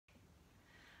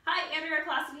yoga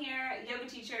class in here, yoga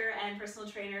teacher and personal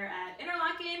trainer at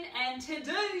Interlochen, and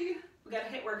today we got a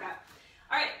HIIT workout.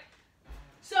 All right,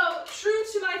 so true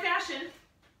to my fashion,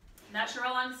 not sure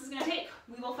how long this is gonna take.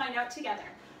 We will find out together.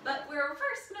 But we're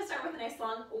first gonna start with a nice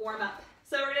long warm up.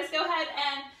 So we're gonna just go ahead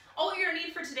and all you're gonna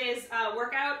need for today's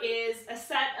workout is a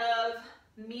set of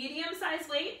medium-sized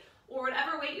weight or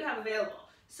whatever weight you have available.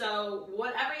 So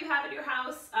whatever you have at your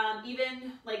house,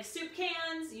 even like soup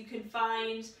cans, you can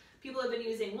find, people have been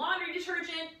using laundry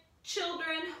detergent,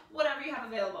 children, whatever you have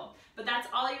available. But that's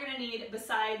all you're gonna need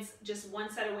besides just one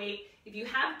set of weight. If you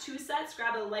have two sets,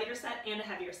 grab a lighter set and a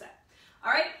heavier set.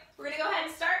 All right, we're gonna go ahead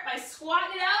and start by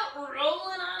squatting it out,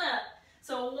 rolling on up.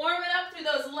 So warm it up through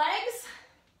those legs.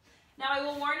 Now I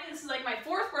will warn you, this is like my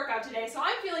fourth workout today, so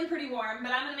I'm feeling pretty warm,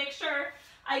 but I'm gonna make sure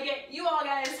I get you all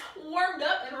guys warmed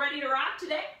up and ready to rock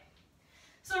today.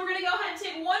 So we're gonna go ahead and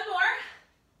take one more,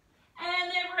 and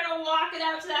then we're gonna walk it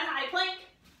out to that high plank.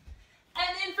 And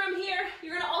then from here,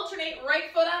 you're gonna alternate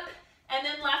right foot up and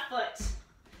then left foot.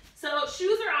 So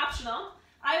shoes are optional.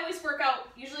 I always work out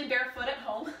usually barefoot at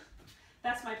home.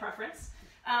 That's my preference.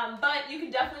 But you can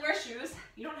definitely wear shoes.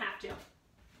 You don't have to.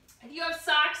 If you have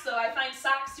socks, though, I find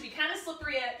socks to be kind of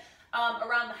slippery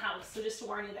around the house, so just to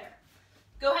warn you there.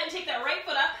 Go ahead and take that right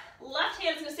foot up. Left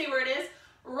hand is going to stay where it is.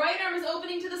 Right arm is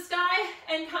opening to the sky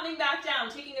and coming back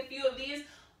down. Taking a few of these,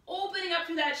 opening up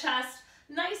through that chest.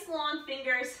 Nice long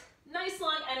fingers, nice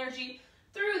long energy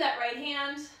through that right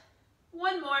hand.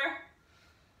 One more.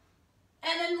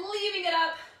 And then leaving it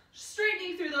up,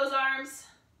 straightening through those arms.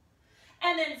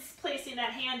 And then placing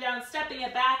that hand down, stepping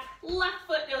it back. Left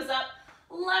foot goes up.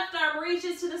 Left arm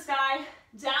reaches to the sky.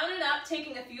 Down and up,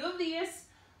 taking a few of these.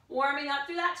 Warming up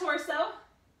through that torso.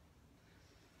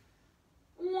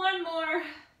 One more,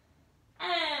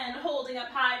 and holding up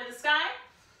high to the sky,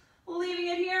 leaving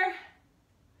it here,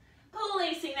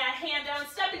 placing that hand down,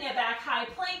 stepping it back, high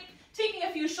plank, taking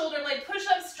a few shoulder blade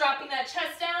push-ups, dropping that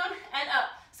chest down and up.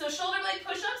 So shoulder blade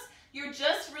push-ups, you're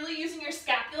just really using your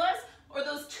scapulas or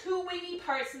those two wingy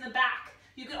parts in the back.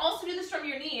 You can also do this from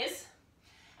your knees,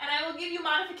 and I will give you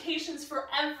modifications for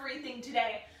everything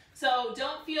today. So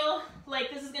don't feel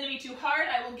like this is going to be too hard.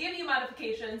 I will give you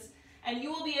modifications, and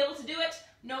you will be able to do it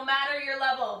no matter your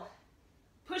level.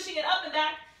 Pushing it up and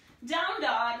back, down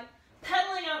dog,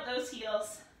 pedaling out those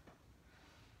heels.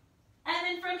 And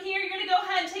then from here, you're gonna go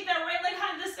ahead and take that right leg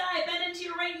high to the sky, bend into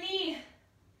your right knee.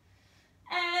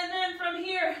 And then from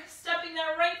here, stepping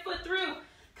that right foot through,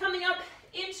 coming up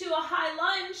into a high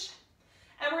lunge.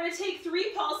 And we're gonna take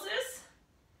 3 pulses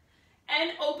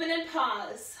and open and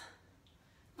pause.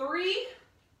 3,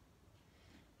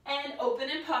 and open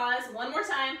and pause. One more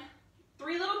time.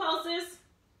 3 little pulses,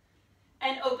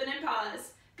 and open and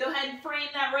pause. Go ahead and frame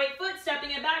that right foot,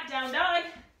 stepping it back, down dog.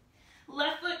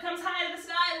 Left foot comes high to the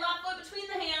sky, left foot between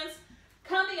the hands,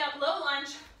 coming up, low lunge,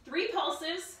 3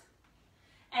 pulses,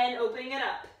 and opening it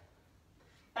up.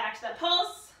 Back to that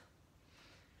pulse,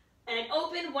 and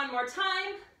open one more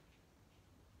time,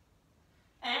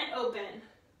 and open.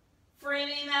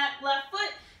 Framing that left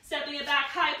foot, stepping it back,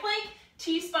 high plank,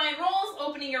 T-spine rolls,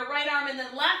 opening your right arm and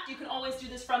then left. You can always do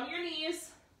this from your knees.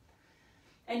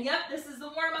 And yep, this is the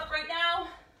warm-up right now.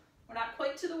 We're not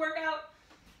quite to the workout.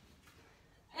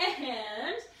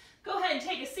 And go ahead and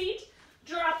take a seat,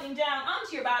 dropping down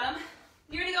onto your bottom.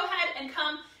 You're gonna go ahead and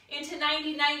come into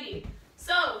 90-90.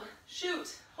 So,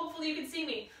 shoot, hopefully you can see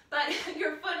me, but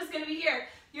your foot is gonna be here.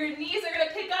 Your knees are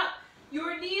gonna pick up.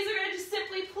 Your knees are gonna just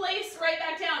simply place right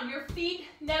back down. Your feet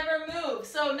never move.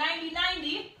 So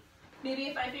 90-90. Maybe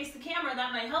if I face the camera,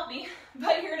 that might help me.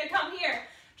 But you're gonna come here,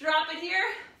 drop it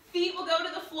here, feet will go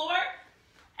to the floor,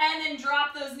 and then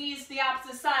drop those knees to the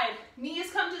opposite side.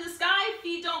 Knees come to the sky,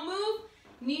 feet don't move,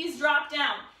 knees drop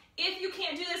down. If you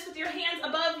can't do this with your hands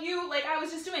above you, like I was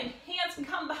just doing, hands can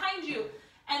come behind you,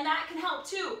 and that can help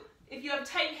too. If you have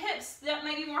tight hips, that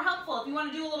might be more helpful. If you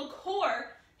wanna do a little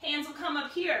core, hands will come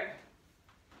up here.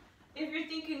 If you're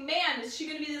thinking, man, is she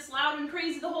gonna be this loud and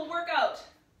crazy the whole workout?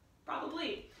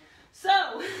 Probably.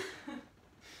 So,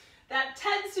 that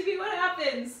tends to be what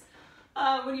happens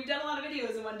when you've done a lot of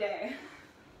videos in one day.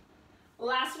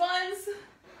 Last ones.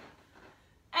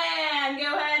 And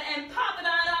go ahead and pop it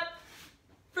on up.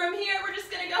 From here, we're just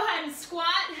gonna go ahead and squat.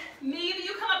 Maybe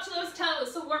you come up to those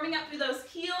toes. So warming up through those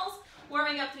heels,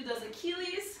 warming up through those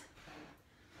Achilles,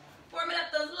 warming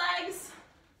up those legs.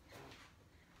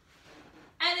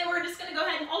 And then we're just gonna go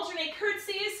ahead and alternate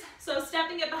curtsies. So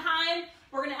stepping it behind,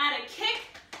 we're gonna add a kick.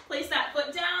 Place that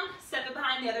foot down, step it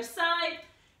behind the other side,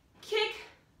 kick,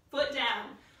 foot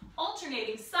down.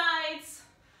 Alternating sides,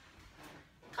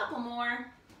 a couple more,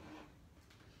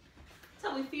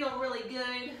 until we feel really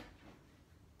good.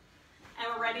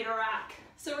 And we're ready. ready to rock.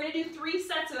 So we're gonna do 3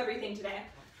 sets of everything today,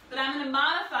 but I'm gonna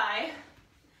modify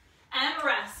and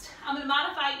rest. I'm gonna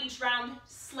modify each round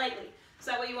slightly,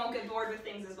 so that way you won't get bored with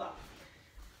things as well.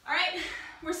 All right,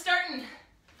 we're starting.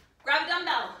 Grab a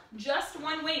dumbbell, just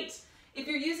 1 weight. If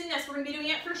you're using this, we're gonna be doing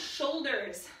it for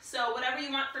shoulders. So whatever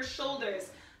you want for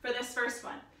shoulders for this first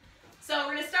one. So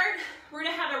we're gonna start, we're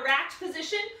gonna have a racked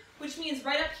position, which means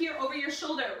right up here over your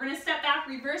shoulder. We're gonna step back,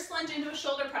 reverse lunge into a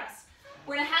shoulder press.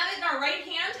 We're gonna have it in our right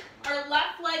hand, our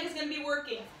left leg is gonna be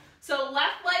working. So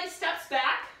left leg steps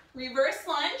back, reverse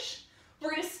lunge,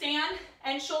 we're gonna stand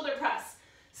and shoulder press.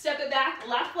 Step it back,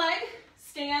 left leg,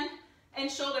 stand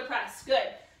and shoulder press,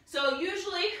 good. So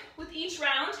usually with each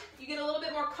round, you get a little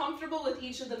bit more comfortable with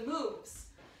each of the moves.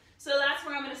 So that's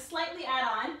where I'm gonna slightly add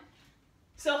on.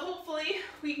 So hopefully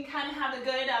we can kind of have a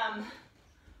good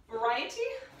variety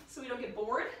so we don't get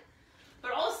bored,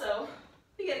 but also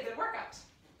we get a good workout.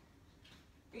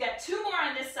 We got 2 more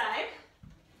on this side.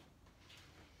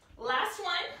 Last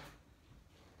one.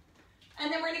 And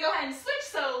then we're gonna go ahead and switch.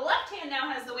 So left hand now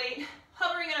has the weight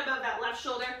hovering it above that left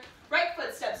shoulder. Right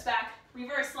foot steps back,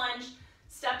 reverse lunge,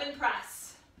 step and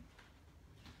press.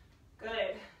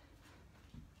 Good.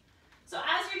 So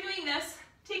as you're doing this,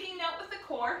 taking note with the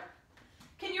core,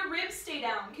 can your ribs stay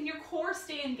down? Can your core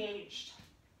stay engaged?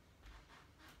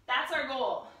 That's our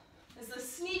goal, is the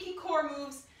sneaky core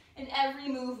moves in every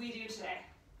move we do today.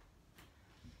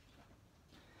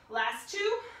 Last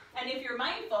 2, and if you're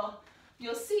mindful,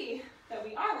 you'll see that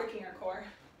we are working our core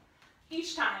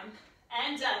each time,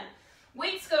 and done.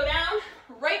 Weights go down,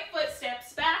 right foot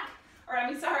steps back,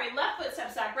 left foot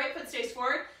steps back, right foot stays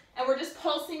forward, and we're just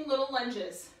pulsing little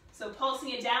lunges. So pulsing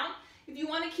it down. If you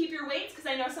want to keep your weights, because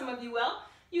I know some of you will,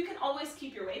 you can always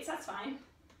keep your weights, that's fine.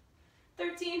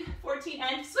 13, 14,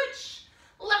 and switch.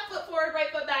 Left foot forward, right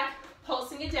foot back,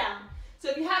 pulsing it down. So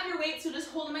if you have your weights, you'll just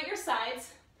hold them at your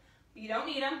sides. You don't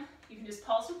need them. You can just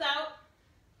pulse without.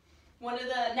 One of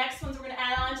the next ones we're going to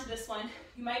add on to this one,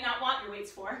 you might not want your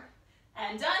weights for.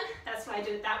 And done. That's why I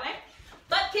did it that way.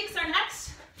 Butt kicks are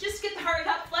next. Just get the heart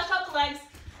up, flesh out the legs.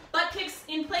 Butt kicks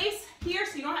in place here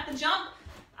so you don't have to jump.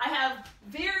 I have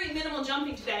very minimal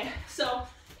jumping today. So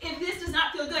if this does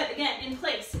not feel good, again, in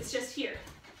place, it's just here.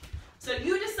 So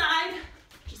you decide,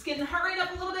 just getting the heart rate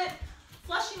up a little bit,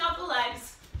 flushing out the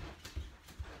legs.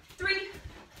 3,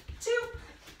 2,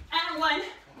 and 1.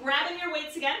 Grabbing your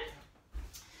weights again.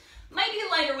 Might be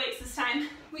lighter weights this time.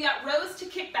 We got rows to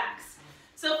kickbacks.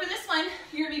 So for this one,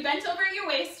 you're gonna be bent over at your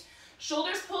waist,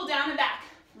 shoulders pulled down and back.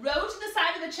 Row to the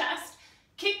side of the chest,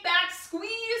 kick back,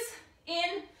 squeeze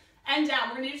in and down.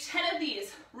 We're gonna do 10 of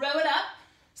these. Row it up,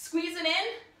 squeeze it in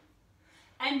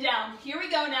and down. Here we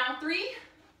go now, 3.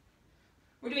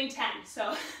 We're doing 10,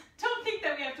 so don't think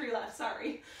that we have 3 left,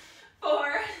 sorry.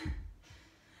 4.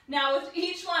 Now with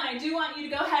each one, I do want you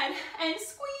to go ahead and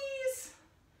squeeze.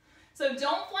 So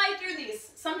don't fly through these.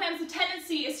 Sometimes the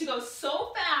tendency is to go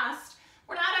so fast,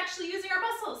 we're not actually using our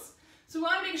muscles. So we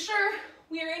want to make sure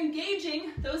we are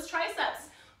engaging those triceps,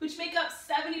 which make up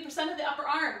 70% of the upper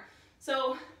arm.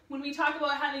 So when we talk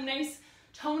about having nice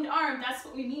toned arm, that's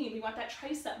what we mean. We want that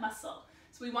tricep muscle.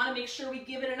 So we want to make sure we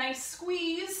give it a nice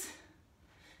squeeze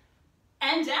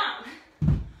and down.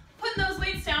 Putting those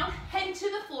weights down, heading to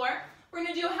the floor. We're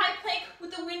going to do a high plank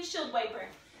with the windshield wiper.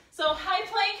 So high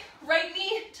plank, right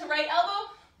knee to right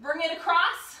elbow, bring it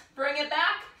across, bring it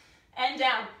back, and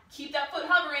down. Keep that foot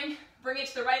hovering, bring it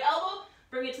to the right elbow,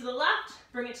 bring it to the left,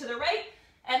 bring it to the right,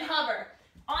 and hover.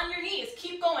 On your knees,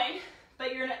 keep going,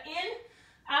 but you're gonna in,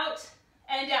 out,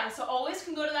 and down. So always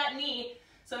can go to that knee.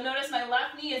 So notice my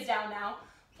left knee is down now,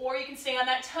 or you can stay on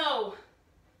that toe.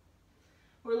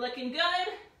 We're looking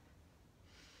good.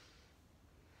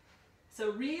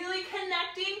 So really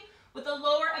connecting with the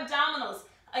lower abdominals.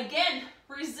 Again,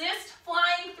 resist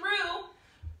flying through.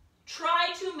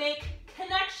 Try to make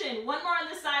connection. 1 more on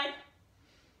this side.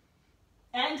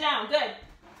 And down, good.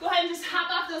 Go ahead and just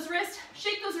hop off those wrists.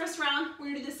 Shake those wrists around. We're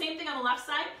gonna do the same thing on the left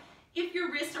side. If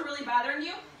your wrists are really bothering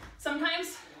you,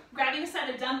 sometimes grabbing a set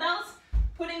of dumbbells,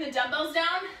 putting the dumbbells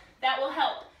down, that will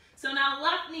help. So now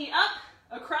left knee up,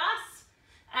 across,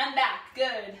 and back,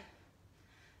 good.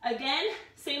 Again,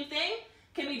 same thing.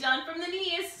 Can be done from the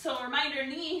knees. So a reminder,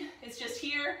 knee is just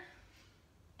here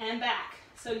and back.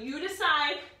 So you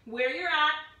decide where you're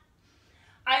at.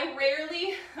 I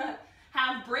rarely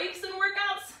have breaks in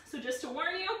workouts, so just to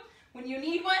warn you, when you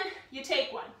need one, you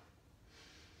take one.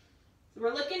 So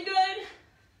we're looking good.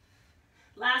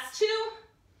 Last 2.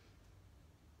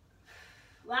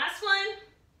 Last one.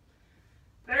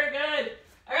 Very good.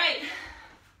 All right,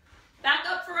 back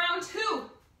up for round 2.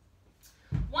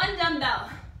 1 dumbbell.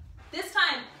 This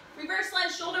time, reverse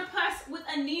lunge shoulder press with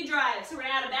a knee knee drive. So we're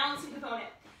gonna add a balancing component.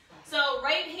 So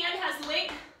right hand has the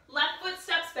weight, left foot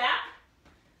steps back.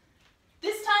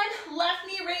 This time, left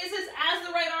knee raises as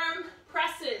the right arm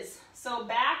presses. So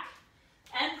back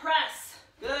and press.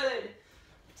 Good.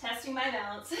 Testing my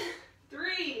balance.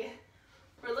 3.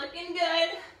 We're looking good.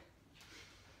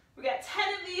 We got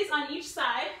 10 of these on each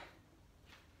side.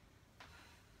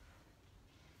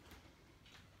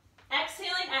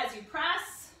 Exhaling as you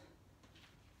press.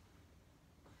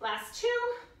 Last 2.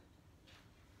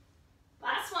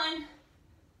 Last one.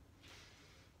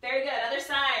 Very good. Other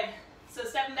side. So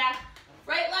stepping back,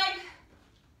 right leg,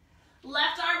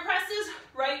 left arm presses,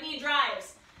 right knee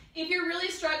drives. If you're really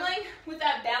struggling with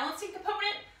that balancing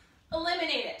component,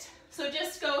 eliminate it. So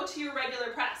just go to your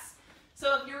regular press.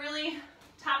 So if you're really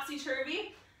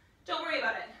topsy-turvy, don't worry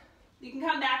about it. You can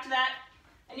come back to that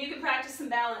and you can practice some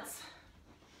balance,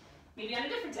 maybe on a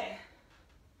different day.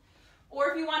 Or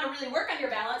if you want to really work on your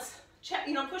balance, check,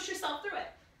 push yourself through it.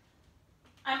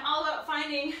 I'm all about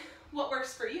finding what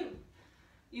works for you.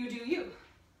 You do you.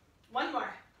 One more.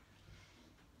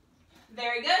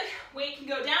 Very good. Weight can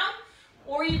go down,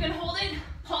 or you can hold it,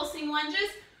 pulsing lunges,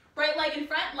 right leg in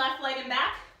front, left leg in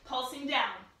back, pulsing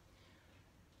down.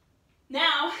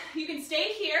 Now, you can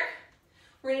stay here.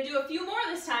 We're going to do a few more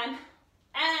this time,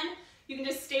 and you can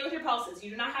just stay with your pulses.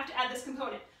 You do not have to add this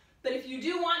component. But if you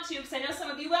do want to, because I know some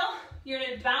of you will, you're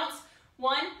going to bounce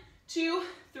 1, 2,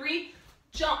 3,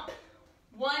 jump.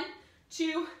 1,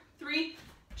 2, 3,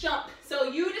 jump. So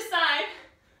you decide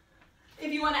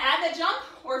if you want to add that jump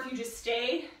or if you just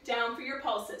stay down for your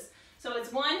pulses. So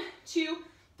it's 1, 2,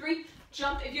 3,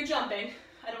 jump if you're jumping.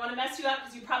 I don't want to mess you up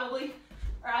because you probably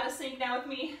are out of sync now with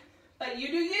me, but you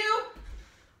do you.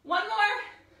 1 more.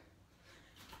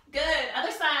 Good.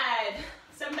 Other side.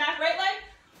 Step back, right leg,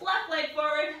 left leg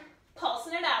forward,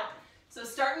 pulsing it out. So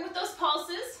starting with those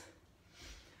pulses,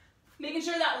 making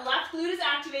sure that left glute is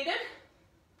activated.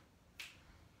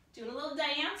 Doing a little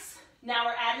dance. Now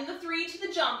we're adding the 3 to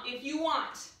the jump if you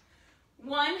want.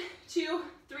 1, 2,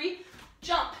 3,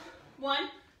 jump. 1,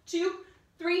 2,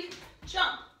 3,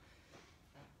 jump.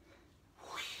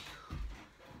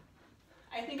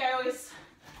 I think I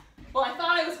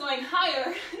thought I was going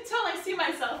higher until I see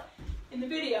myself in the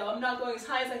video. I'm not going as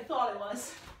high as I thought I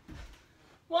was.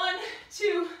 1,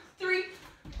 2, 3,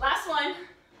 last one.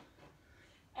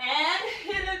 And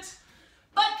hit it.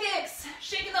 Butt kicks,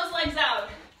 shaking those legs out.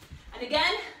 And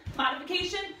again,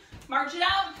 modification, march it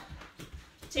out,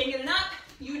 take it up,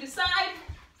 you decide.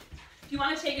 If you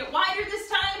want to take it wider this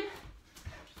time,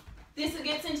 this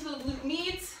gets into the glute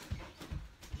medius,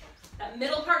 that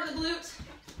middle part of the glute.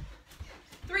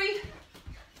 3,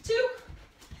 2,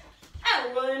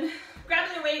 and 1.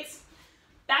 Grabbing your weights,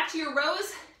 back to your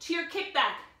rows, to your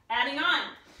kickback, adding on.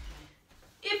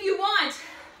 If you want,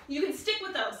 you can stick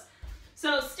with those.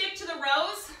 So stick to the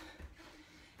rows,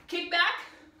 kickback,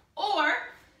 or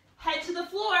head to the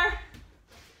floor,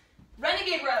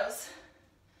 renegade rows.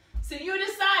 So you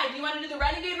decide, do you want to do the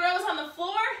renegade rows on the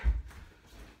floor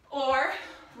or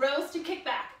rows to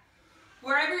kickback?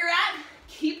 Wherever you're at,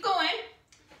 keep going.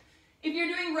 If you're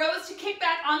doing rows to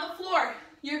kickback on the floor,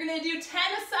 you're going to do 10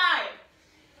 aside.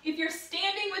 If you're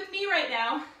standing with me right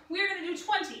now, we're going to do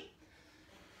 20.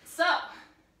 So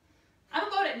I'm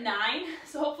about at 9,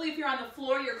 so hopefully if you're on the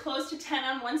floor, you're close to 10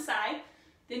 on one side.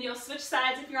 Then you'll switch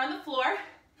sides if you're on the floor.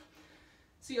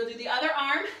 So you'll do the other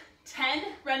arm, 10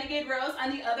 renegade rows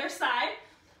on the other side,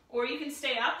 or you can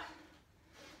stay up.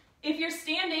 If you're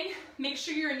standing, make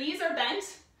sure your knees are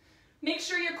bent. Make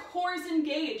sure your core is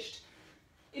engaged.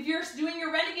 If you're doing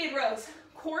your renegade rows,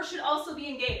 core should also be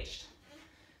engaged.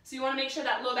 So you want to make sure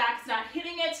that low back is not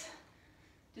hitting it.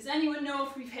 Does anyone know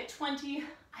if we've hit 20?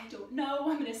 I don't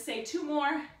know. I'm going to say 2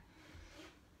 more.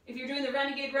 If you're doing the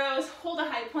renegade rows, hold a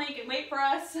high plank and wait for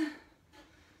us.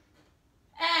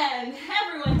 And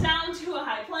everyone down to a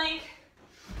high plank.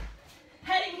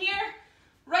 Heading here,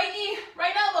 right knee,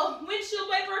 right elbow, windshield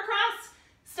wiper across,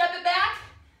 step it back,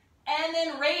 and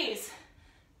then raise.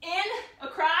 In,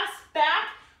 across, back,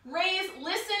 raise.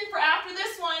 Listen for after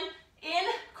this one. In,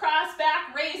 cross,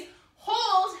 back, raise.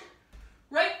 Hold.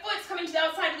 Right foot's coming to the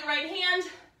outside of the right hand.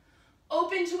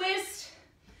 Open twist.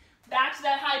 Back to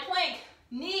that high plank.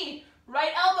 Knee,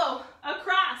 right elbow,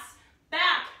 across,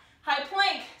 back, high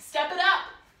plank. Step it up.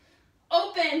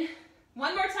 Open.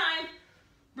 One more time.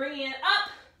 Bringing it up,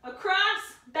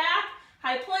 across, back,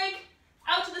 high plank,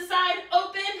 out to the side,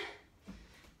 open,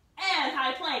 and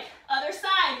high plank. Other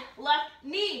side, left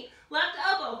knee, left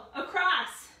elbow,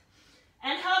 across,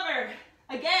 and hover.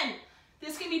 Again,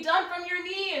 this can be done from your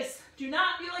knees. Do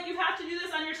not feel like you have to do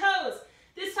this on your toes.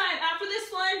 This time, after this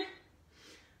one,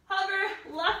 hover,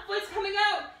 left foot's coming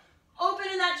out,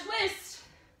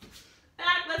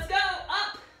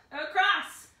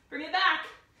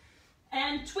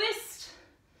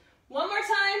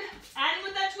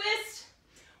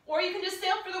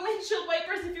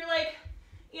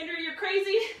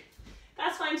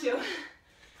 That's fine too.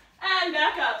 And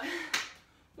back up.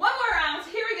 One more round.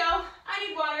 Here we go. I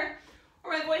need water,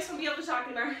 or my voice won't be able to talk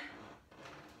anymore.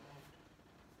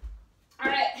 All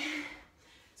right.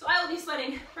 So I will be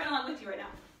sweating right along with you right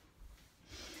now.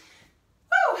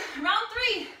 Woo! Round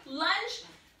 3. Lunge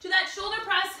to that shoulder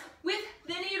press with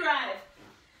the knee drive.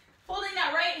 Holding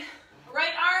that right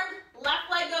arm,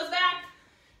 left leg goes back,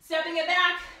 stepping it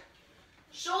back,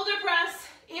 shoulder press.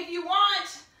 If you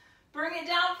want, bring it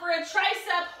down for a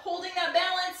tricep, holding that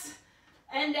balance,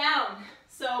 and down.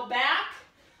 So back,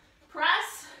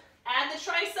 press, add the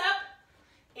tricep.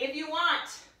 If you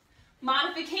want,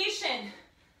 modification.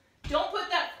 Don't put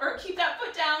that, or keep that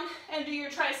foot down and do your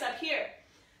tricep here.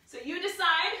 So you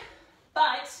decide,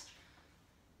 but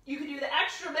you can do the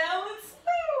extra balance.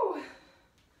 Woo!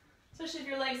 Especially if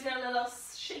your legs are a little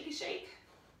shaky shake.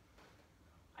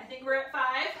 I think we're at 5.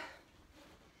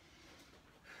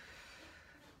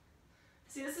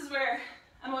 See, this is where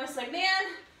I'm always like, man,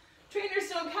 trainers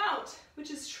don't count,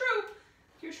 which is true.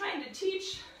 If you're trying to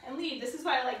teach and lead, this is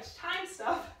why I like time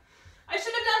stuff. I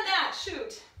should have done that,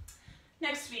 shoot.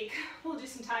 Next week, we'll do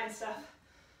some time stuff.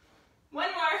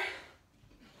 One more.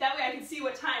 That way I can see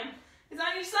what time is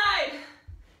on each side.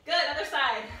 Good, other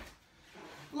side.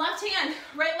 Left hand,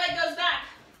 right leg goes back.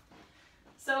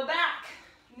 So back,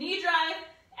 knee drive,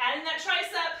 adding that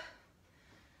tricep.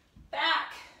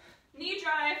 Back, knee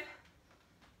drive.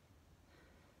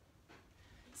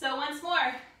 So once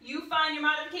more, you find your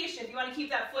modification. If you want to keep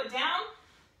that foot down,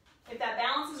 if that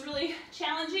balance is really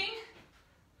challenging,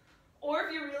 or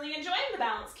if you're really enjoying the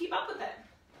balance, keep up with it.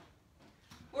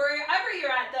 Wherever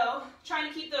you're at though, trying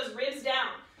to keep those ribs down.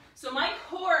 So my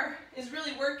core is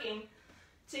really working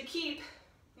to keep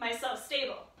myself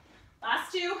stable.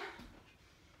 Last 2.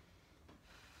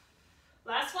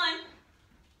 Last 1.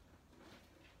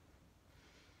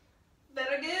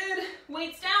 Better good.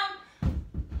 Weights down.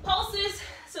 Pulses.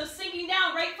 So sinking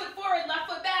down, right foot forward, left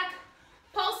foot back.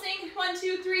 Pulsing, 1,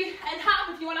 2, 3, and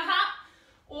hop if you want to hop.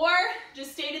 Or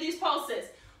just stay to these pulses.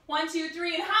 1, 2,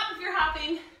 3, and hop if you're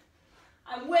hopping.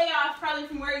 I'm way off probably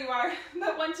from where you are,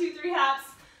 but 1, 2, 3 hops,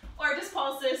 or just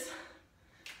pulses.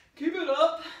 Keep it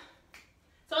up.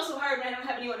 It's also hard when I don't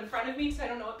have anyone in front of me, so I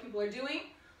don't know what people are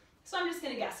doing. So I'm just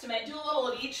gonna guesstimate, do a little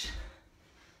of each.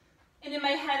 And in my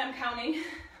head, I'm counting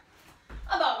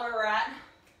about where we're at.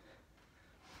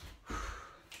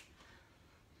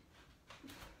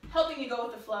 Helping you go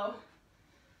with the flow.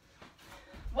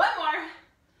 One more.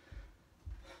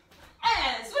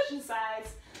 And switching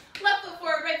sides. Left foot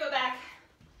forward, right foot back.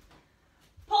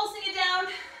 Pulsing it down,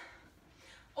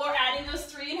 or adding those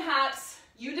 3 in hops.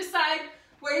 You decide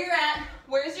where you're at,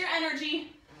 where's your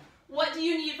energy, what do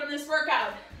you need from this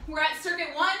workout. We're at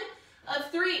circuit 1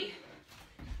 of 3.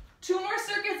 2 more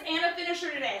circuits and a finisher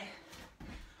today.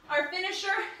 Our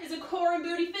finisher is a core and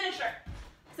booty finisher,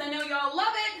 because I know y'all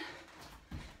love it,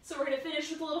 so we're gonna finish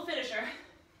with a little finisher.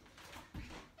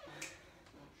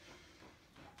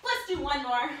 Let's do 1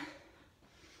 more.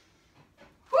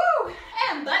 Woo!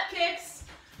 And butt kicks.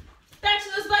 Back to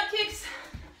those butt kicks.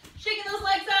 Shaking those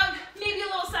legs out. Maybe a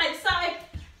little side to side.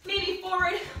 Maybe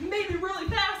forward. Maybe really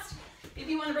fast. If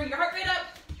you want to bring your heart rate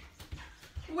up.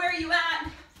 Where are you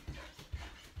at?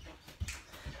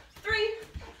 3,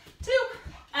 2,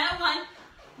 and 1.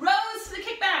 Rows to the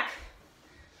kickback.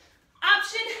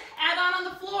 Option, add on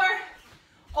the floor.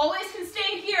 Always can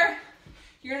stay here.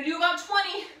 You're going to do about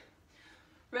 20.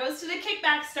 Rows to the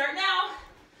kickback. Start now.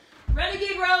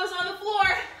 Renegade rows on the floor.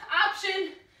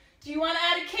 Option. Do you want to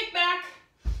add a kickback?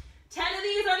 10 of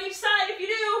these on each side if you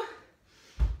do.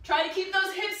 Try to keep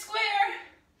those hips square.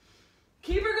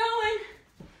 Keep her going.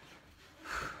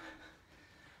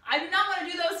 I do not want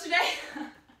to do those today.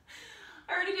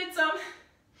 I already did some.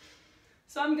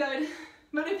 So I'm good.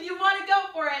 But if you want to go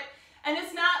for it, and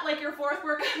it's not like your 4th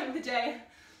workout of the day,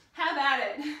 have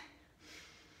at it.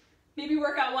 Maybe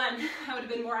workout 1, I would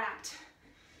have been more apt.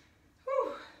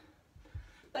 Whew.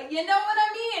 But you know what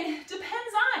I mean?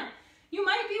 Depends on. You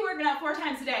might be working out 4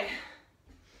 times a day.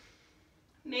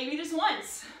 Maybe just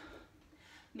once.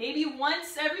 Maybe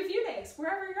once every few days,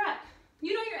 wherever you're at.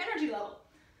 You know your energy level.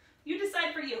 You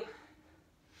decide for you.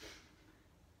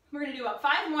 We're gonna do about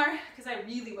 5 more, because I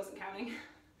really wasn't counting. At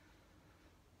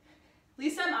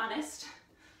least I'm honest.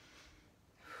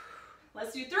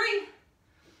 Let's do 3.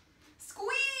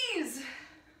 Squeeze.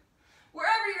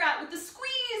 Wherever you're at with the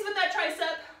squeeze with that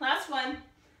tricep. Last 1.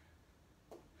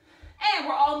 And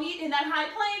we're all meet in that high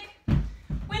plank.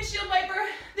 Windshield wiper.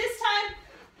 This time,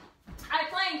 high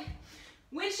plank.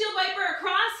 Windshield wiper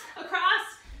across,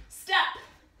 across, step.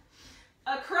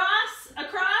 Across,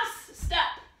 across,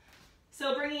 step.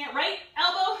 So bringing it right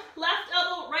elbow,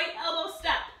 right elbow,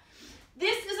 step.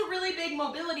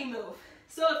 mobility move.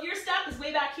 So if your step is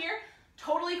way back here,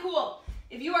 totally cool.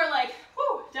 If you are like,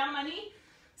 whoo, down on my knee,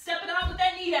 step it up with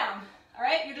that knee down. All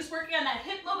right, you're just working on that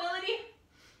hip mobility.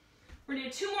 We're gonna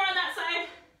do 2 more on that side,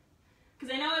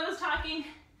 because I know I was talking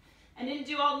and didn't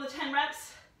do all the 10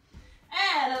 reps.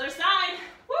 And other side,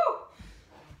 woo!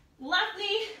 Left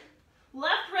knee,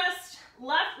 left wrist,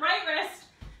 left, right wrist,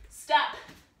 step.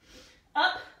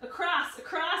 Up, across,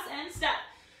 and step.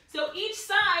 So each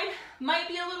side might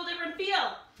be a little different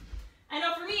feel. I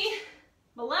know for me,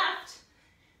 the left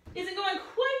isn't going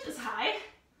quite as high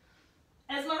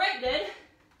as my right did,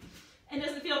 and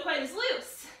doesn't feel quite as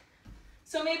loose.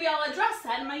 So maybe I'll address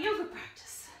that in my yoga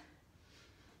practice.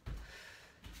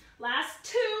 Last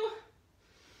 2.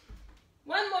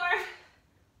 1 more.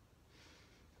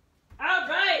 All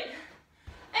right.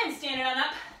 And standing on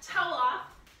up, towel off.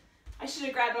 I should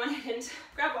have grabbed one, I didn't.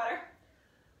 Grab water.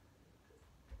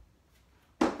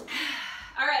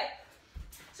 All right,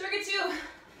 so we're gonna do,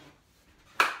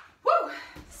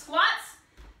 squats,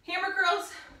 hammer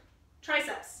curls,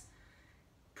 triceps.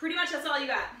 Pretty much that's all you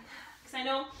got. Because I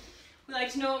know we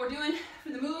like to know what we're doing for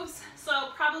the moves, so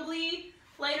probably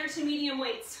lighter to medium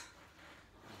weights.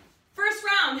 First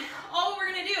round, all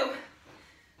we're gonna do,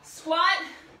 squat,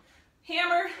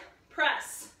 hammer,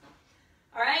 press.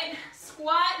 All right,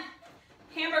 squat,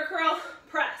 hammer curl,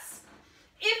 press.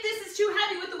 If this is too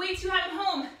heavy with the weights you have at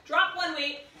home, drop one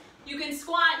weight. You can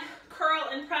squat, curl,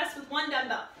 and press with 1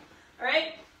 dumbbell. All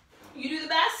right, you do the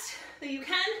best that you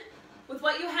can with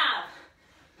what you have.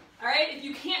 All right, if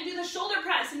you can't do the shoulder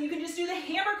press and you can just do the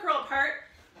hammer curl part,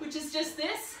 which is just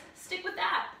this, stick with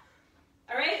that.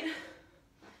 All right,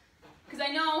 because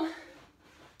I know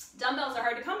dumbbells are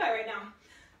hard to come by right now.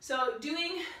 So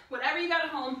doing whatever you got at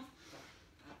home,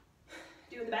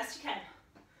 doing the best you can.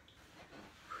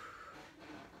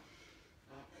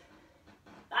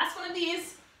 Last one of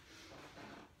these.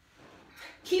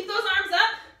 Keep those arms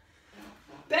up.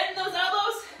 Bend those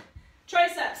elbows.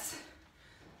 Triceps.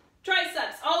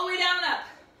 Triceps. All the way down and up.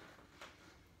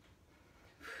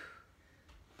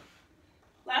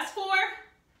 Last 4.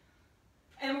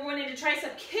 And we're going into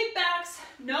tricep kickbacks.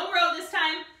 No row this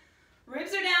time.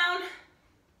 Ribs are down.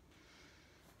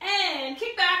 And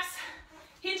kickbacks.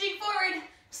 Hinging forward.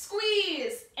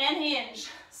 Squeeze and hinge.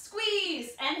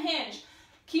 Squeeze and hinge.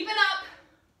 Keep it up.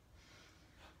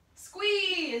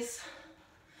 Squeeze.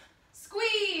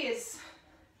 Squeeze.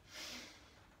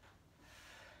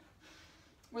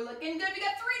 We're looking good. We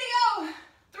got 3 to go.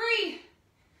 3.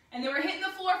 And then we're hitting the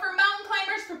floor for mountain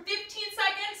climbers for 15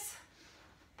 seconds.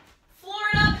 Floor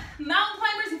it up. Mountain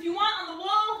climbers if you want on the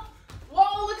wall.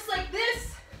 Wall looks like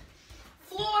this.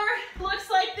 Floor looks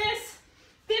like this.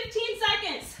 15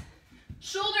 seconds.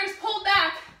 Shoulders pulled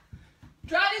back.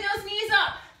 Driving those knees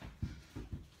up.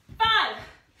 5,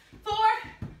 4,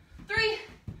 3,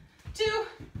 2, and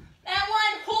 1.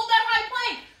 Hold that high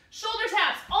plank. Shoulder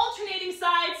taps, alternating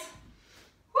sides.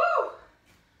 Woo!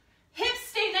 Hips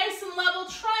stay nice and level.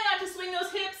 Try not to swing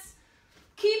those hips.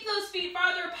 Keep those feet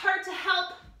farther apart to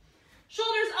help.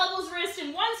 Shoulders, elbows, wrist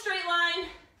in one straight line.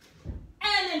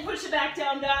 And then push it back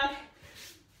down, dog.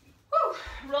 Woo!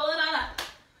 Roll it on up.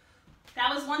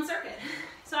 That was 1 circuit,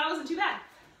 so that wasn't too bad.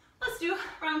 Let's do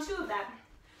round 2 of that.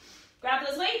 Grab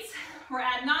those weights. We're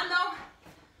adding on though.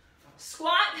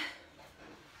 Squat,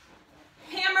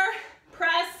 hammer,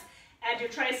 press, add your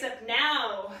tricep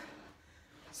now.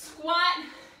 Squat,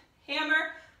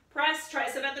 hammer, press,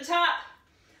 tricep at the top.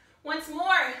 Once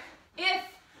more, if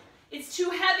it's too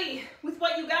heavy with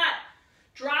what you got,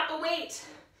 drop a weight.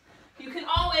 You can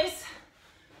always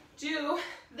do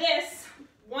this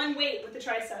 1 weight with the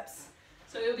triceps.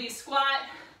 So it'll be squat,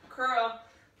 curl,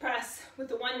 press with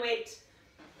the 1 weight.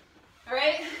 All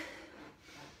right?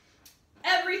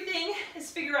 Everything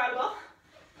is figure-outable,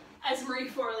 as Marie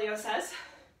Forleo says,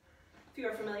 if you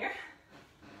are familiar.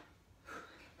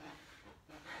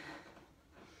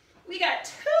 We got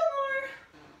 2 more.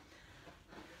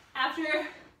 After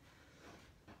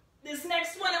this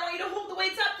next one, I want you to hold the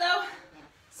weights up though.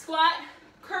 Squat,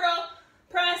 curl,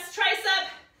 press, tricep.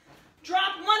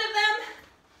 Drop 1 of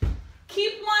them.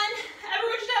 Keep 1.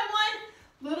 Everyone should have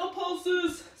 1. Little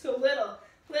pulses. So little,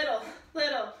 little,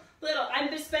 little, little. I'm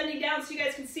just bending down so you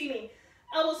guys can see me.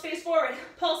 Elbows face forward.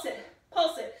 Pulse it.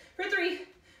 Pulse it. For 3,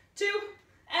 2,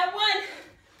 and 1.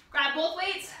 Grab both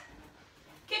weights.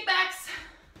 Kickbacks.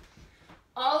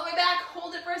 All the way back.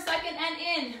 Hold it for a second and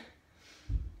in.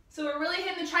 So we're really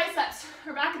hitting the triceps,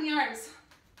 or back of the arms.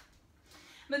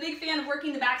 I'm a big fan of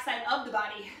working the backside of the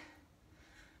body.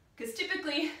 Because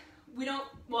typically, we don't,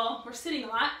 well, we're sitting a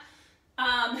lot.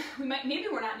 Maybe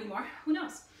we're not anymore, who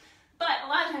knows? But a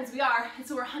lot of times we are, and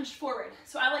so we're hunched forward.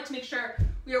 So I like to make sure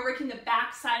We are working the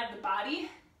back side of the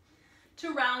body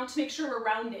to make sure we're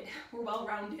rounded. We're well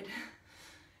rounded.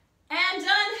 And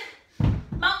done.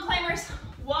 Mountain climbers,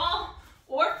 wall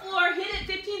or floor. Hit it,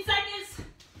 15 seconds.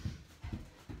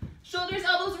 Shoulders,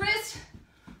 elbows, wrist.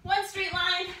 One straight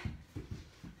line.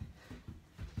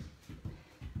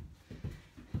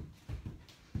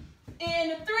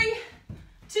 In 3,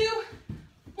 2,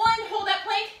 1. Hold that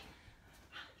plank.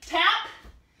 Tap,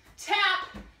 tap.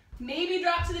 Maybe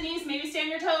drop to the knees, maybe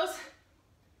stand your toes.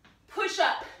 Push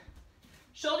up.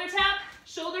 Shoulder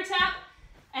tap,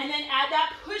 and then add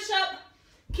that push up.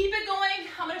 Keep it going.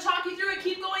 I'm going to talk you through it.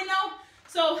 Keep going though.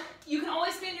 So you can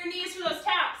always bend your knees for those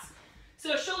taps.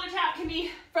 So a shoulder tap can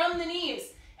be from the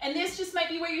knees. And this just might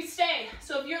be where you stay.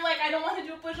 So if you're like, I don't want to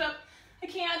do a push-up, I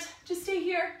can't, just stay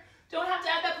here. Don't have to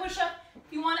add that push-up.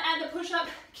 If you want to add the push-up,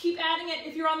 keep adding it.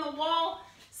 If you're on the wall,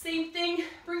 same thing.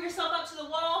 Bring yourself up to the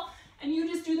wall, and you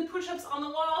just do the push-ups on the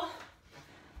wall.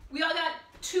 We all got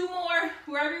 2 more.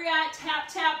 Wherever you're at, tap,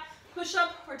 tap,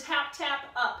 push-up, or tap, tap,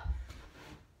 up.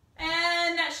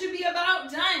 And that should be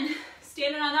about done.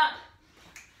 Standing on up.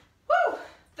 Woo!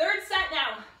 3rd set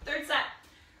now. 3rd set.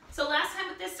 So last time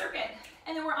with this circuit.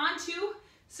 And then we're on to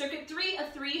circuit 3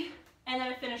 of 3, and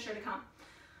then a finisher to come.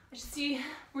 I should see,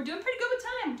 we're doing pretty good with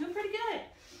time. Doing pretty good.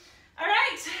 All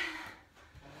right.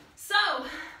 So,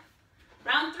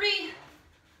 round 3.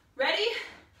 Ready?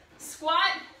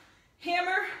 Squat,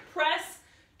 hammer, press,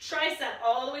 tricep,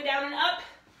 all the way down and up.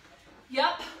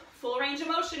 Yup, full range of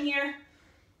motion here.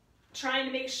 Trying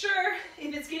to make sure,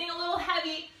 if it's getting a little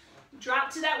heavy,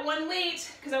 drop to that one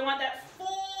weight, because I want that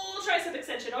full tricep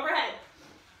extension overhead.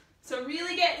 So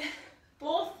really get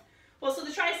both, well, so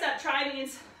the tricep, tri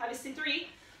means obviously 3,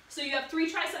 so you have 3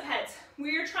 tricep heads.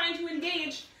 We're trying to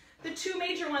engage the 2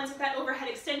 major ones with that overhead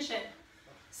extension.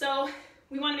 So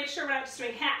we want to make sure we're not just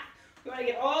doing half. We want to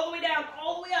get all the way down,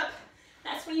 all the way up.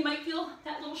 That's when you might feel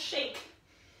that little shake.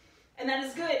 And that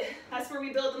is good. That's where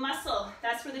we build the muscle.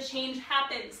 That's where the change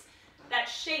happens. That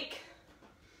shake.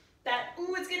 That,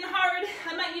 ooh, it's getting hard.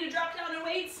 I might need to drop down in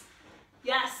weights.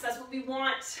 Yes, that's what we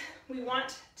want. We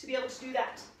want to be able to do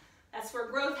that. That's where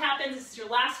growth happens. This is your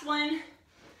last one.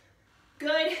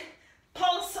 Good.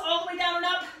 Pulse all the way down and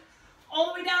up.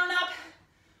 All the way down and up.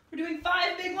 We're doing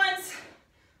 5 big ones.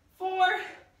 4,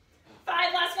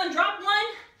 5, last one. Drop 1.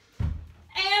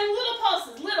 And little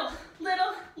pulses. Little,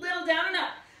 little, little, down and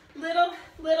up. Little,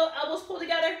 little, elbows pull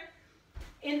together.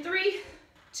 In 3,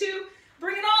 2,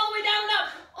 bring it all the way down and up.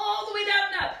 All the way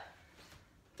down and up.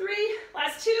 3,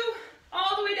 last 2,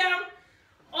 all the way down,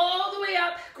 all the way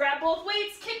up. Grab both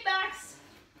weights, kickbacks.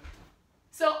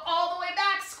 So all the way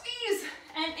back, squeeze,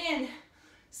 and in.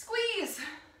 Squeeze.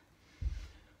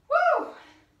 Woo!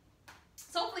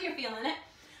 So hopefully you're feeling it.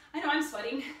 I know I'm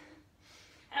sweating.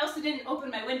 I also didn't open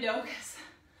my window because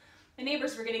my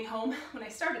neighbors were getting home when I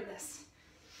started this.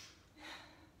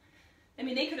 I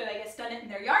mean, they could have, I guess, done it in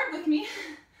their yard with me.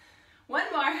 One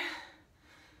more. And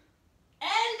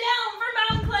down for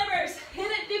mountain climbers.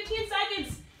 Hit it, 15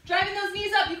 seconds. Driving those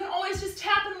knees up. You can always just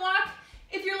tap and walk.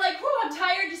 If you're like, whoo, I'm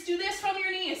tired, just do this from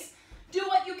your knees. Do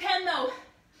what you can though.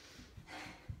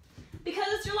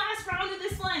 Because it's your last round of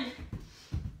this one.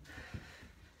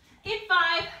 In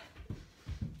 5,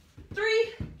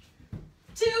 3,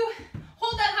 2,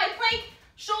 hold that high plank,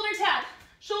 shoulder tap,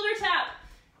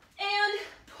 and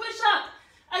push up.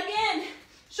 Again,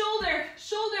 shoulder,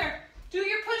 shoulder, do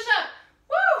your push up.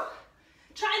 Woo!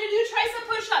 Trying to do tricep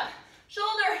push up.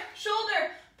 Shoulder,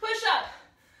 shoulder, push up.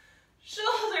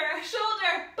 Shoulder,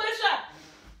 shoulder, push up.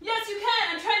 Yes, you can.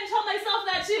 I'm trying to tell myself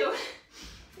that too.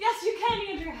 Yes, you can,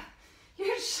 Andrea.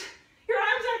 Your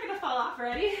arms aren't going to fall off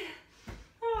already.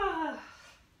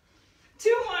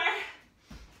 2 more.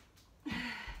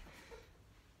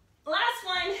 Last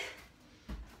one.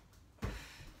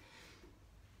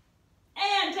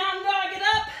 And down dog it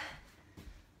up.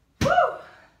 Woo!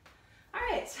 All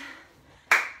right.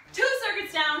 2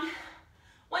 circuits down.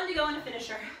 1 to go in a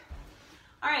finisher.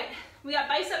 All right, we got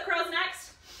bicep curls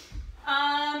next.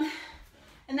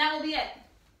 And that will be it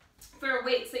for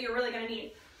weights that you're really gonna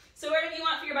need. So whatever you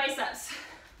want for your biceps,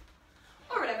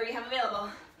 or whatever you have available.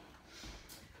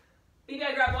 Maybe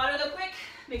I grab water though quick,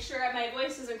 make sure my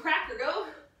voice doesn't crack or go.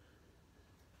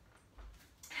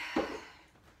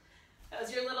 That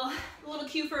was your little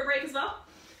cue for a break as well.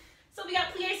 So we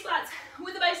got plie squats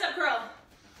with a bicep curl.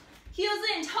 Heels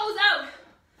in, toes out.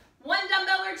 1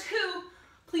 dumbbell or 2,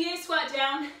 plie squat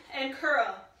down and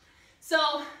curl.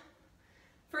 So,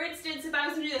 for instance, if I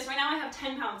was to do this, right now I have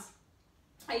 10 pounds.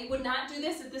 I would not do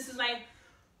this if this is my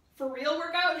for real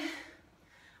workout.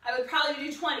 I would probably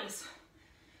do 20s.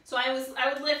 So I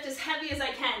would lift as heavy as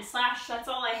I can, / that's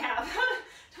all I have.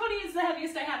 20 is the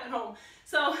heaviest have at home.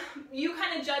 So you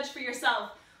kind of judge for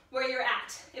yourself where you're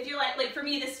at. If you're like for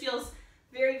me, this feels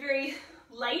very, very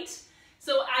light.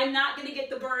 So I'm not gonna get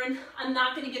the burn. I'm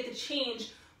not gonna get the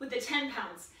change with the 10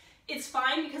 pounds. It's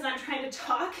fine because I'm trying to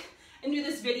talk and do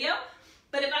this video,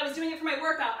 but if I was doing it for my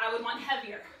workout, I would want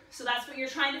heavier. So that's what you're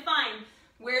trying to find.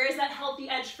 Where is that healthy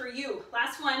edge for you?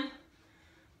 Last one.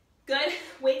 Good.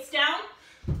 Weights down.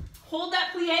 Hold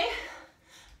that plie.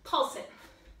 Pulse it.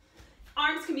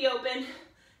 Arms can be open.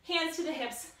 Hands to the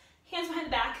hips. Hands behind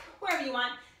the back. Wherever you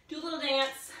want. Do a little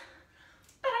dance.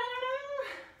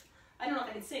 I don't know if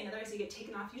I can sing, otherwise you get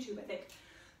taken off YouTube, I think.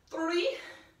 3,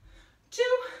 2,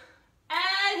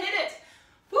 and hit it.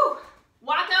 Woo!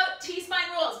 Walk out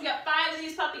T-spine rolls. We got 5 of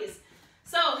these puppies.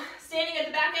 So, standing at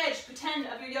the back edge, pretend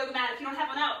of your yoga mat if you don't have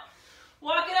one out.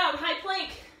 Walk it out, high plank.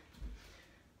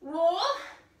 Roll,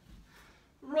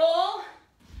 roll,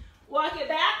 walk it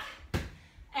back,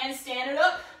 and stand it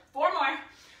up. 4 more.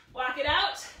 Walk it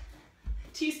out.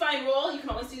 T-spine roll. You can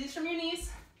always do these from your knees.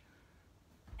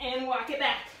 And walk it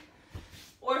back.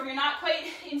 Or if you're not quite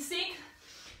in sync,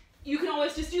 you can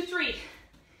always just do 3.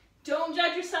 Don't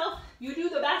judge yourself. You do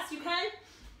the best you can.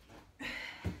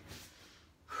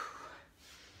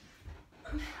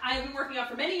 I've been working out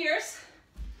for many years.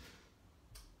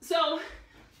 So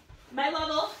my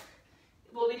level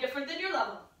will be different than your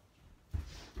level.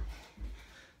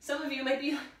 Some of you might be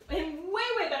in way,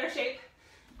 way better shape.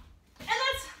 And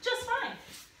that's just fine.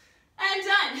 And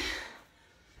done.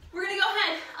 We're gonna go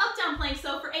ahead, up down plank,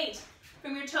 so for 8,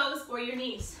 from your toes or your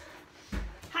knees.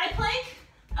 High plank,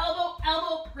 elbow,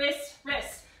 elbow, wrist,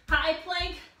 wrist. High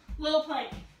plank, low plank,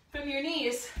 from your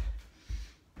knees.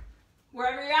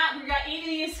 Wherever you're at, we've got 8 of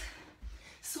these.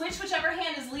 Switch whichever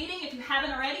hand is leading if you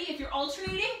haven't already. If you're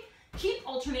alternating, keep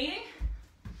alternating.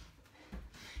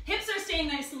 Hips are staying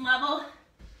nice and level.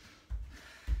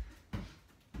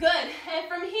 Good, and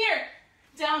from here,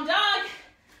 down dog.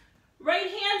 Right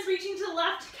hand's reaching to the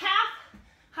left calf,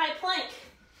 high plank.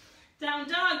 Down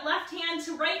dog, left hand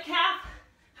to right calf,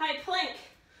 high plank.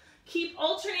 Keep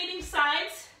alternating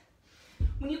sides.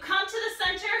 When you come to the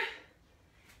center,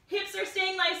 hips are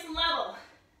staying nice and level.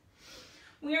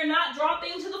 We are not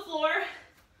dropping to the floor.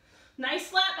 Nice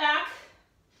flat back.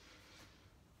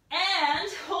 And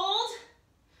hold.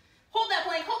 Hold that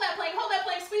plank, hold that plank, hold that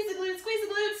plank. Squeeze the glutes, squeeze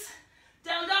the glutes.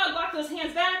 Down dog, walk those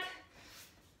hands back.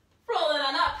 Roll it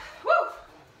on up. Woo!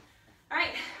 All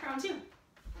right, round 2.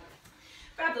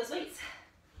 Grab those weights.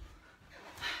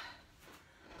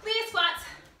 Plie squats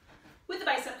with the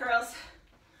bicep curls.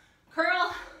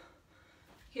 Curl.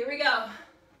 Here we go.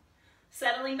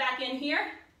 Settling back in here.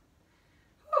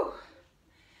 Woo.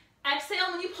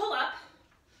 Exhale when you pull up.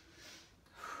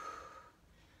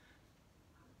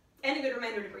 And a good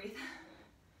reminder to breathe.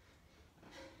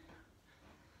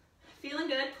 Feeling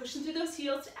good, pushing through those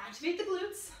heels to activate the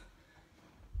glutes.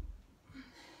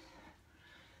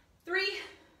 3,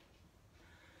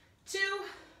 2,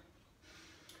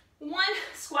 1.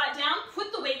 Squat down,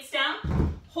 put the weights down.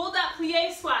 Hold that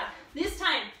plie squat. This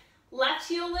time, left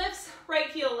heel lifts, right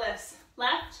heel lifts.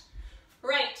 Left,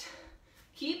 right.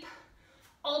 Keep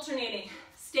alternating.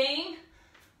 Staying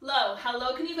low. How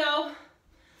low can you go?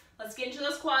 Let's get into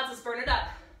those quads. Let's burn it up.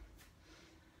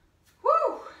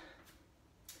 Woo!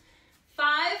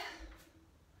 5,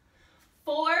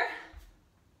 4,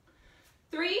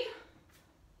 3,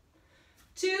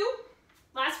 2,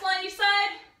 last one on each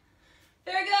side.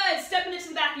 Very good. Stepping into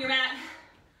the back of your mat.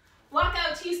 Walk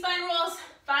out T-spine rolls.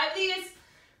 5 of these.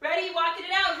 Ready? Walking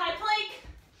it out. High plank.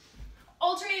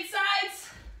 Alternate sides.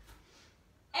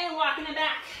 And walking it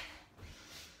back.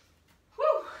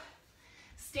 Whew.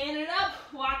 Standing it up.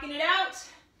 Walking it out.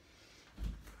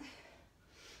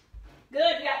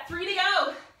 Good. We got 3 to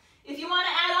go. If you want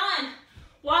to add on,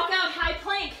 walk out high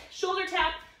plank. Shoulder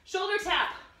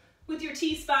tap with your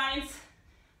T-spines.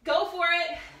 Go for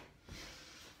it.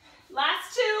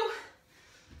 Last 2.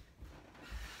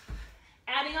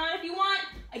 Adding on if you want.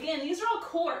 Again, these are all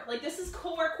core. Like this is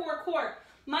core, core, core.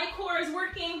 My core is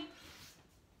working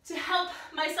to help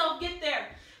myself get there.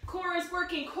 Core is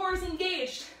working, core is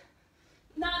engaged.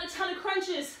 Not a ton of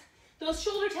crunches. Those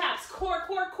shoulder taps, core,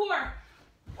 core, core.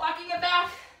 Walking it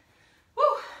back. Woo.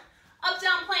 Up,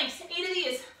 down planks, 8 of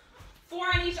these. 4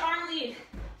 on each arm lead.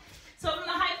 So from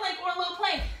the high plank or low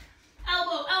plank,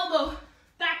 elbow, elbow,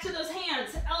 back to those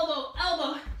hands, elbow,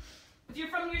 elbow. If you're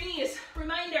from your knees,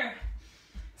 reminder,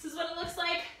 this is what it looks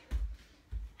like.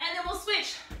 And then we'll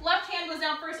switch. Left hand goes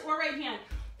down first or right hand,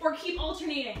 or keep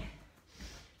alternating.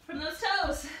 From those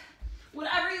toes,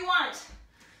 whatever you want.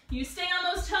 You stay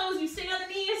on those toes, you stay on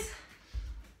the knees.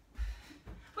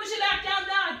 Push it back, down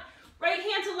dog. Right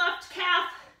hand to left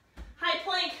calf, high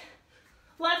plank.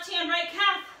 Left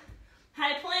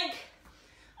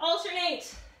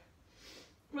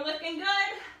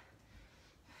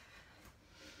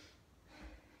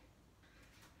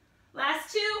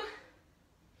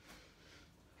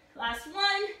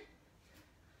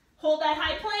Hold that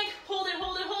high plank. Hold it,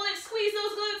 hold it, hold it. Squeeze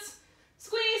those glutes.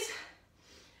 Squeeze.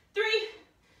 3,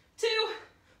 2,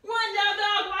 1. Down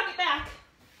dog. Walk it back.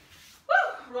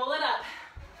 Woo. Roll it up.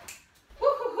 Woo,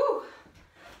 woo, woo.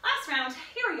 Last round.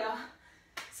 Here we go.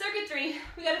 Circuit 3.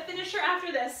 We got a finisher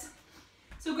after this.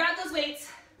 So grab those weights.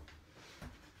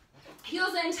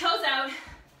 Heels in, toes out.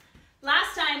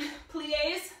 Last time,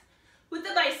 plies with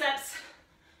the biceps.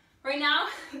 Right now,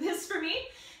 this for me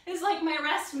is like my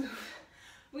rest move.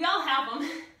 We all have them.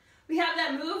 We have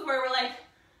that move where we're like,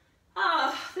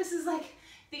 oh, this is like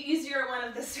the easier one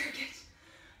of the circuit.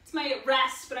 It's my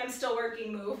rest, but I'm still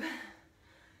working move.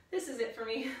 This is it for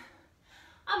me.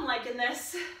 I'm liking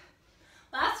this.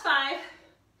 Last 5,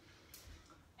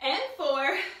 and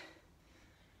 4,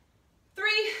 3,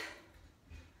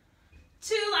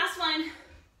 2, last one.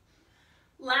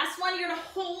 Last one, you're gonna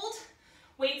hold,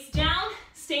 weights down,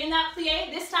 stay in that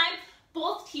plie. This time,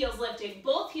 both heels lifting,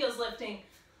 both heels lifting.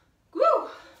 Woo!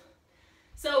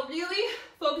 So really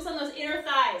focus on those inner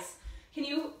thighs. Can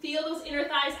you feel those inner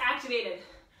thighs activated?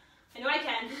 I know I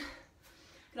can.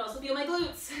 I can also feel my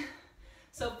glutes.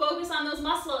 So focus on those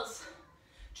muscles.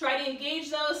 Try to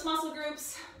engage those muscle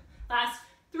groups. Last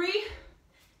 3,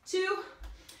 2,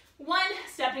 1,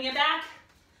 stepping it back.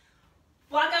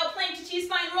 Walk out plank to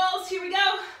T-spine rolls. Here we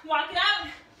go. Walk it out.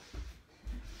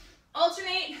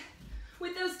 Alternate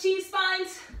with those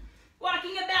T-spines.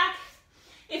 Walking it back.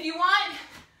 If you want,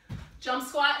 jump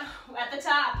squat at the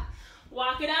top.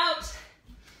 Walk it out.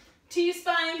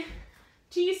 T-spine,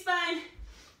 T-spine.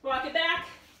 Walk it back.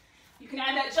 You can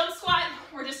add that jump squat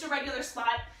or just a regular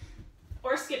squat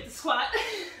or skip the squat.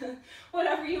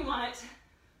 Whatever you want.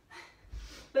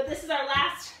 But this is our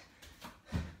last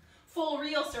full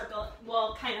real circle,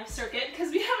 well, kind of circuit,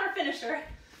 because we have our finisher.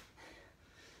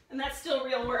 And that's still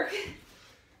real work.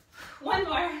 One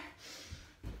more.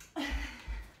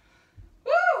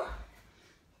 Woo!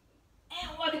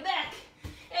 And walk it back.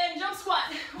 And jump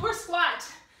squat or squat.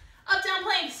 Up, down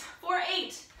planks for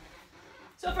 8.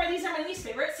 So far, these are my least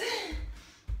favorites.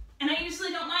 And I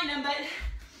usually don't mind them, but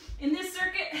in this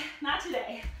circuit, not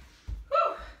today.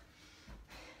 Woo!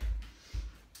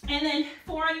 And then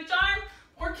 4 on each arm,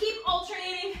 or keep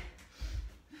alternating.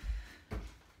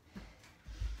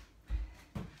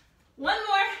 One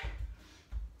more,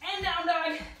 and down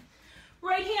dog.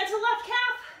 Right hand to left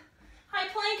calf, high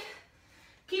plank.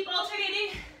 Keep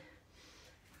alternating,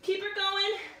 keep it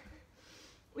going.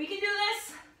 We can do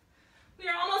this. We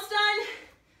are almost done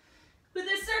with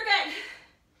this circuit.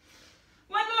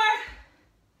 One more.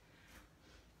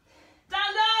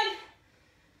 Down dog,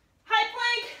 high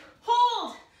plank,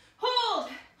 hold, hold,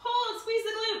 hold, squeeze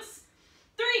the glutes.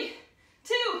 3,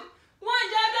 2, 1,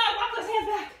 down dog, walk those hands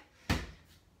back.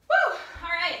 Woo, all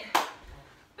right,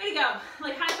 way to go,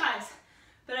 like high fives,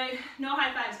 but no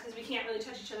high fives because we can't really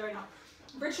touch each other right now.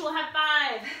 Virtual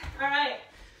high 5, all right.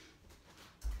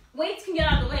 Weights can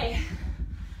get out of the way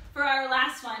for our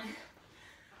last one,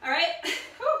 all right.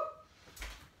 Woo.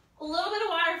 A little bit of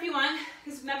water if you want,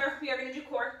 because remember, we are gonna do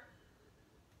core.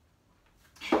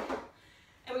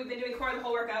 And we've been doing core the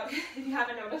whole workout, if you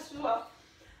haven't noticed as well.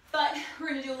 But we're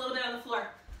gonna do a little bit on the floor.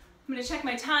 I'm gonna check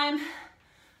my time.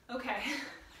 Okay.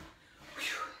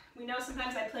 Whew. We know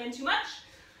sometimes I plan too much.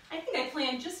 I think I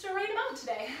planned just the right amount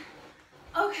today.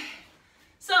 Okay,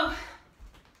 so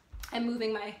I'm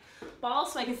moving my ball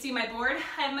so I can see my board.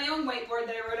 I have my own whiteboard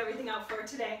that I wrote everything out for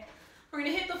today. We're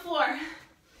gonna hit the floor,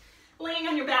 laying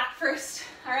on your back first,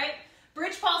 all right?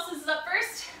 Bridge pulses is up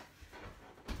first.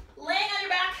 Laying on your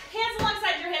back, hands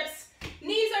alongside your hips,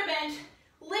 knees are bent,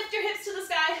 lift your hips to the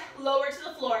sky, lower to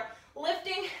the floor,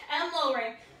 lifting and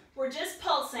lowering. We're just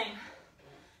pulsing.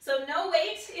 So no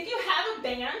weight. If you have a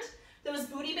band, those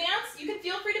booty bands, you can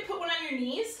feel free to put one on your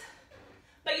knees,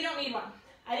 but you don't need one.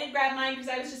 I didn't grab mine because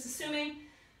I was just assuming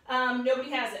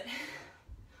nobody has it,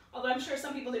 although I'm sure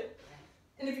some people do.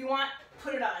 And if you want,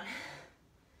 put it on.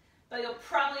 But you'll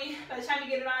probably, by the time you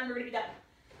get it on, we're gonna be done.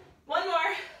 One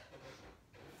more.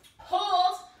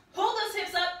 Hold those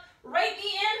hips up, right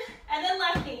knee in, and then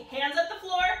left knee. Hands at the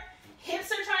floor,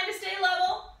 hips are trying to stay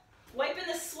level. Wiping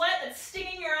the sweat that's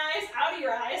stinging your eyes out of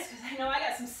your eyes, because I know I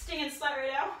got some stinging sweat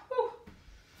right now. Whew.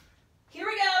 Here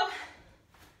we go.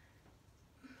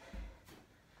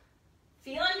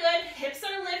 Feeling good, hips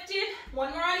are lifted.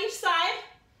 One more on each side.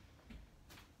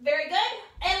 Very good,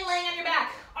 and laying on your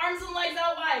back. Arms and legs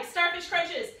out wide, starfish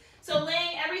crunches. So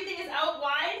laying, everything is out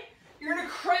wide. You're gonna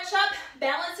crunch up,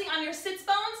 balancing on your sits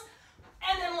bones,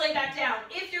 and then lay back down.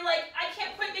 If you're like, I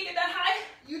can't quite make it that high,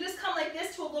 you just come like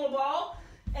this to a little ball,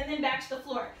 and then back to the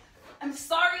floor. I'm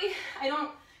sorry,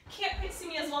 can't quite see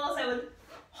me as well as I would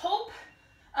hope,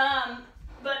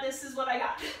 but this is what I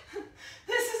got.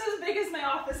 This is as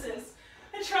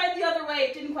I tried the other way,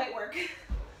 it didn't quite work.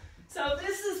 So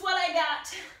this is what I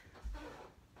got.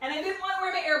 And I didn't want to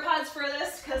wear my AirPods for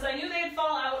this because I knew they'd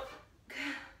fall out.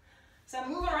 So I'm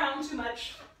moving around too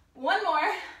much. One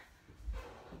more.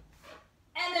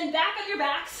 And then back on your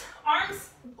backs,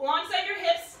 arms alongside your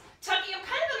hips, tucking them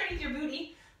kind of underneath your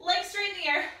booty, legs straight in the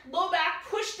air, low back,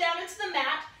 push down into the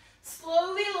mat,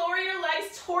 slowly lower your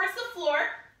legs towards the floor.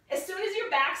 As soon as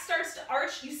your back starts to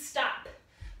arch, you stop.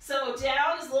 So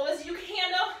down as low as you can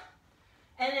handle,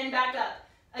 and then back up.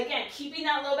 Again, keeping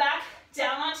that low back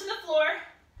down onto the floor.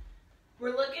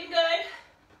 We're looking good.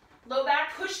 Low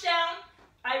back, push down.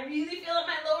 I really feel it in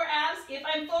my lower abs if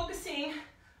I'm focusing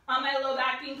on my low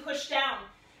back being pushed down.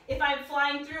 If I'm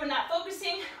flying through and not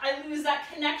focusing, I lose that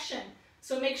connection.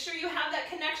 So make sure you have that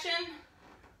connection.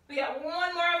 We got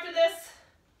one more after this.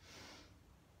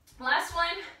 Last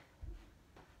one.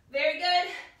 Very good.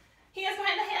 Hands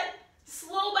behind the head.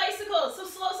 Slow bicycle. So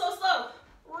slow, slow, slow.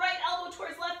 Right elbow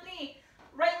towards left knee.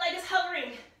 Right leg is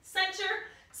hovering. Center,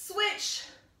 switch,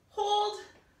 hold,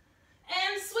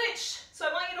 and switch. So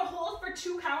I want you to hold for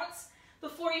 2 counts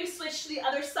before you switch to the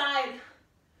other side.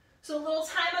 So a little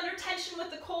time under tension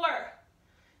with the core.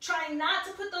 Trying not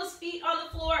to put those feet on the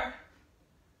floor.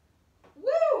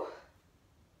 Woo!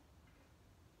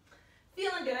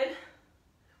 Feeling good.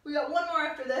 We got one more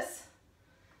after this.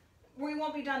 We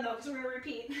won't be done though because we're going to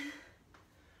repeat.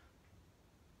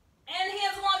 And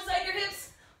hands alongside your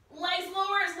hips. Legs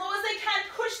lower as low as they can.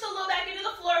 Push the low back into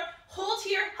the floor. Hold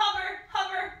here. Hover,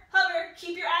 hover, hover.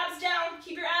 Keep your abs down.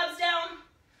 Keep your abs down.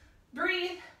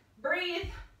 Breathe, breathe,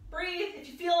 breathe. If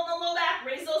you feel in the low back,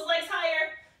 raise those legs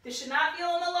higher. This should not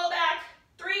feel in the low back.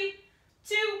 3,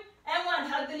 2, and 1.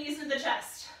 Hug the knees into the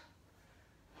chest.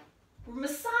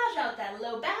 Massage out that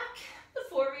low back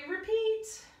before we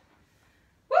repeat.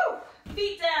 Woo!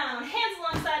 Feet down, hands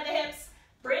alongside the hips.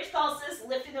 Bridge pulses,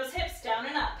 lifting those hips down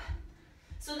and up.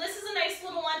 So this is a nice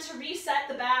little one to reset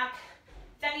the back.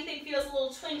 If anything feels a little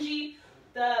twingy,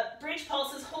 the bridge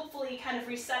pulses hopefully kind of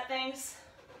reset things.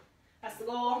 That's the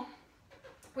goal.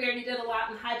 We already did a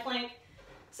lot in high plank,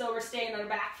 so we're staying on our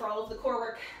back for all of the core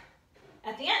work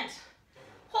at the end.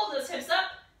 Hold those hips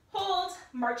up, hold,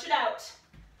 march it out.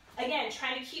 Again,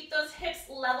 trying to keep those hips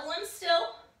level and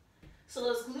still so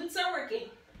those glutes are working.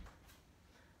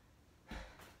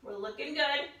 We're looking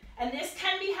good. And this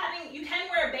can be you can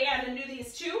wear a band and do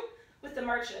these too with the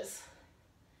marches.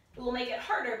 It will make it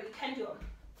harder, but you can do them.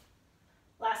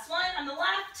 Last one on the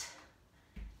left.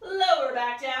 Lower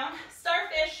back down.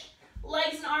 Starfish.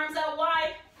 Legs and arms out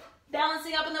wide.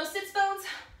 Balancing up in those sits bones.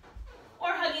 Or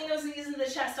hugging those knees into the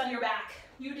chest on your back.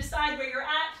 You decide where you're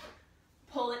at.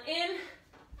 Pull it in.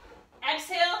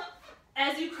 Exhale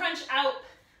as you crunch out.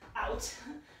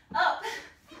 Up.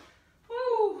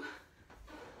 Woo.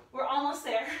 We're almost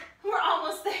there. We're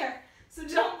almost there. So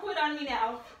don't quit on me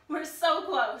now. We're so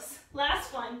close.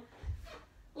 Last one.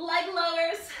 Leg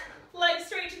lowers. Legs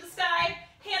straight to the sky.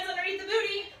 Hands underneath the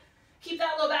booty. Keep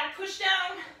that low back pushed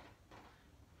down.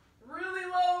 Really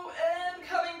low and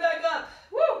coming back up.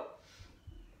 Woo!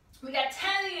 We got 10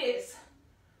 of these.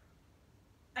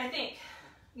 I think.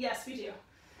 Yes, we do.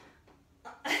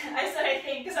 I said I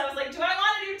think because I was like, do I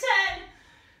want to do 10?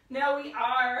 No, we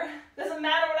are. Doesn't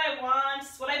matter what I want.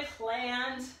 It's what I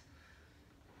planned.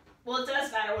 Well, it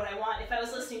does matter what I want if I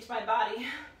was listening to my body.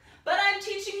 But I'm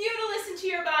teaching you to listen to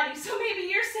your body. So maybe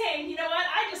you're saying, you know what?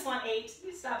 I just want 8.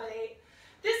 You stop at 8.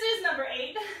 This is number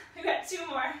 8. We've got 2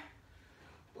 more.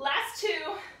 Last 2.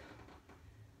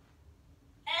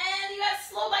 And you got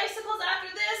slow bicycles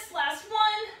after this. Last 1.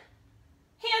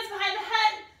 Hands behind the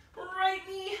head. Right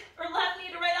knee or left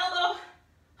knee to right elbow.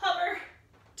 Hover.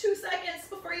 2 seconds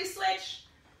before you switch.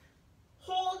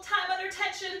 Hold time under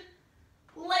tension.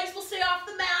 Legs will stay off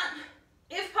the mat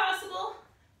if possible.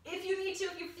 If you need to,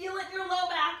 if you feel it in your low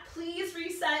back, please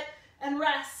reset and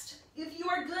rest. If you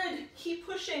are good, keep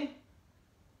pushing.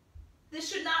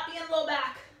 This should not be in low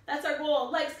back. That's our goal.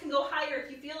 Legs can go higher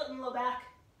if you feel it in low back.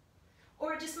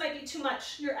 Or it just might be too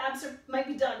much. Your abs might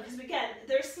be done because again,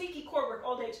 there's sneaky core work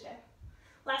all day today.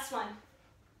 Last one.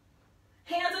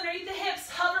 Hands underneath the hips,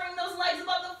 hovering those legs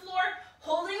above the floor,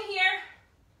 holding here.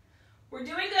 We're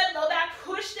doing good. Low back,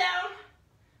 push down.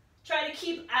 Try to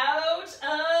keep out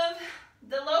of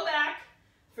the low back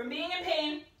from being in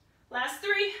pain. Last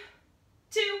 3,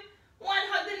 2, 1.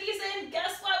 Hug the knees in.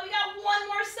 Guess what? We got 1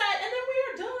 more set and then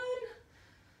we are done.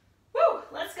 Woo!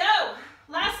 Let's go.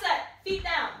 Last set. Feet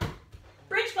down.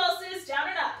 Bridge pulses down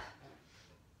and up.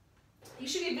 You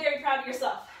should be very proud of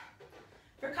yourself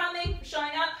for coming, for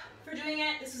showing up, for doing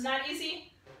it. This is not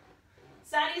easy.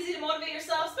 It's not easy to motivate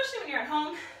yourself, especially when you're at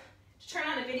home, to turn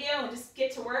on a video and just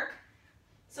get to work.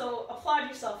 So applaud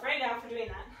yourself right now for doing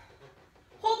that.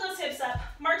 Hold those hips up,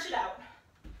 march it out.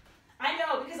 I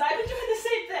know, because I've been doing the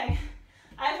same thing.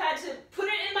 I've had to put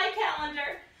it in my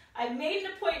calendar. I've made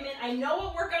an appointment. I know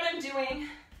what workout I'm doing.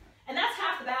 And that's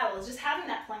half the battle, is just having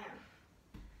that plan.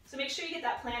 So make sure you get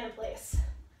that plan in place.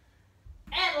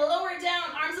 And lower it down,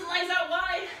 arms and legs out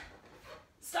wide.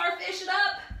 Starfish it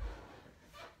up.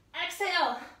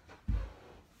 Exhale.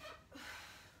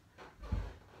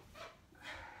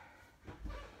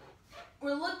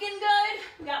 We're looking good.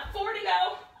 We got 4 to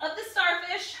go of the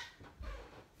starfish.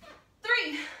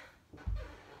 3,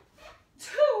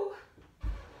 2,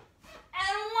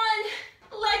 and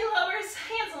 1. Leg lowers,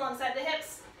 hands alongside the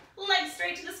hips, legs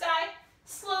straight to the sky,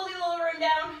 slowly lowering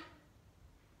down,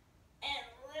 and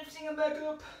lifting them back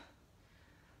up,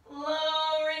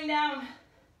 lowering down,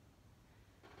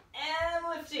 and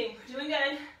lifting. We're doing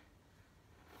good.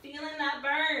 Feeling that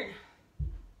burn.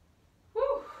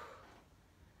 Whew.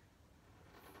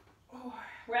 Oh,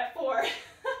 we're at 4.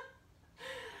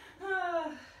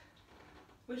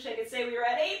 Wish I could say we were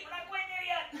at 8. We're not quite there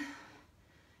yet.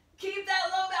 Keep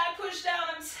that low back push down.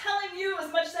 I'm telling you as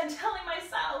much as I'm telling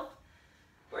myself.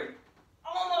 We're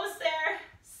almost there.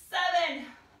 7.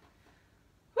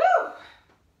 Woo!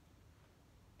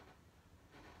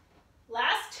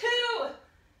 Last 2.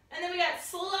 And then we got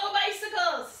slow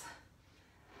bicycles.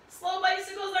 Slow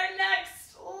bicycles are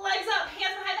next. Legs up,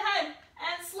 hands behind the head,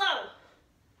 and slow.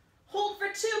 Hold for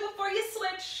 2 before you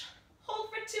switch. Hold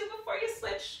for 2 before you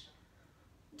switch.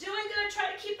 Doing good.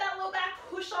 Try to keep that low back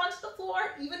pushed onto the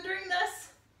floor, even during this.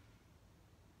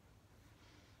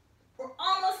 We're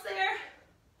almost there.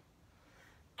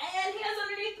 And hands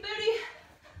underneath the booty.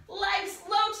 Legs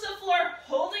low to the floor,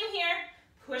 holding here.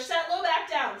 Push that low back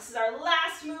down. This is our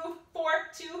last move for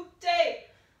today.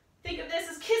 Think of this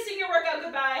as kissing your workout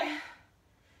goodbye.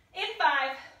 In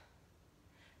 5,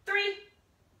 3,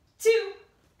 2,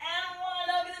 and 1.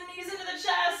 Hug the knees into the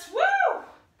chest. Woo!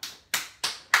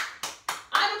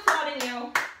 I'm applauding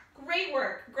you. Great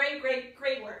work. Great, great,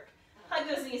 great work. Hug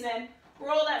those knees in.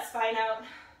 Roll that spine out.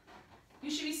 You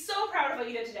should be so proud of what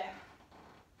you did today.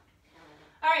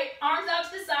 All right, arms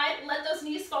out to the side. Let those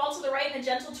knees fall to the right in a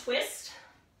gentle twist.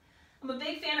 I'm a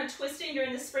big fan of twisting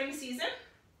during the spring season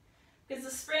because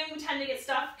the spring we tend to get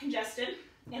stuff congested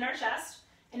in our chest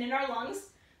and in our lungs.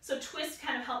 So twists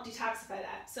kind of help detoxify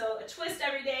that. So a twist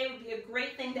every day would be a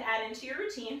great thing to add into your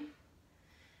routine.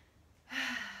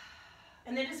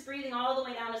 And then just breathing all the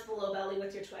way down to the low belly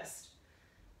with your twist.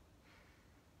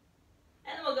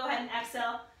 And then we'll go ahead and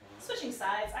exhale, switching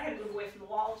sides. I gotta move away from the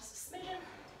wall just a smidgen.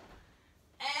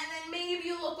 And then maybe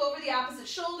you look over the opposite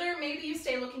shoulder. Maybe you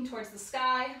stay looking towards the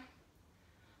sky.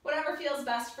 Whatever feels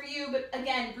best for you, but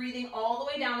again, breathing all the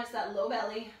way down into that low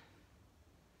belly.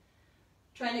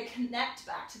 Trying to connect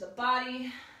back to the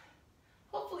body.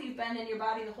 Hopefully you've been in your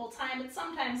body the whole time, but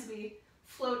sometimes we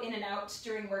float in and out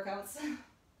during workouts.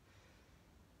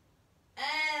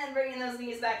 And bringing those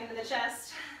knees back into the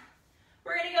chest.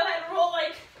 We're gonna go ahead and roll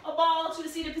like a ball to a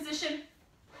seated position.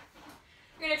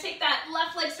 You're gonna take that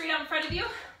left leg straight out in front of you.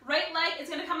 Right leg is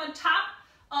gonna come on top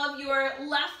of your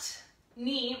left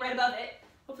knee, right above it.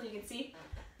 Hopefully you can see.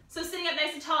 So sitting up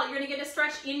nice and tall, you're gonna get a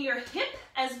stretch in your hip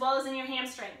as well as in your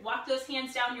hamstring. Walk those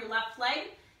hands down your left leg,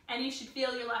 and you should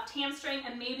feel your left hamstring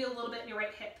and maybe a little bit in your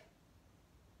right hip.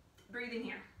 Breathing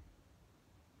here.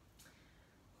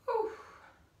 Whew.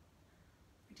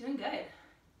 You're doing good.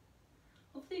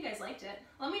 Hopefully you guys liked it.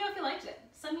 Let me know if you liked it.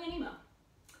 Send me an email.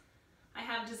 I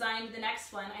have designed the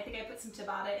next one. I think I put some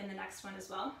Tabata in the next one as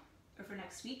well, or for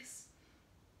next week's.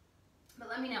 But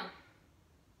let me know.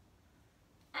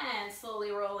 And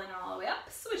slowly rolling all the way up,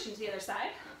 switching to the other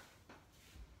side.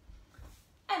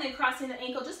 And then crossing the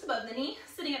ankle just above the knee,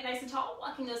 sitting up nice and tall,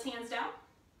 walking those hands down.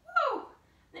 Woo!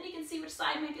 Then you can see which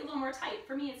side might be a little more tight.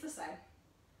 For me, it's this side.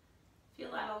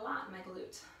 Feel that a lot in my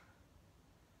glute.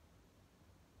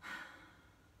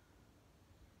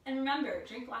 And remember,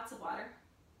 drink lots of water.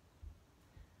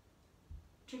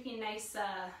 Drinking nice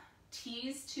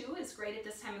teas too is great at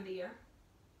this time of the year.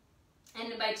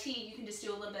 And by tea, you can just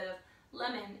do a little bit of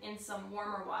lemon in some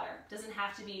warmer water. It doesn't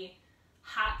have to be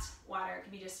hot water. It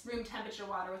can be just room temperature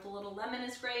water with a little lemon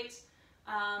is great.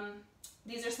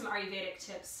 These are some Ayurvedic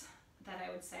tips that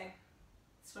I would say.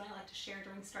 It's what I like to share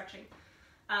during stretching.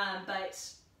 But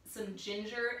some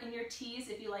ginger in your teas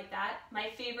if you like that. My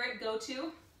favorite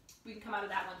go-to, we can come out of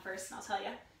that one first and I'll tell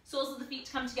you. Soles of the feet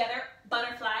come together,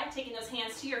 butterfly, taking those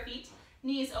hands to your feet,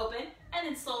 knees open, and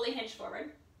then slowly hinge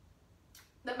forward.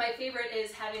 But my favorite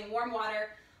is having warm water,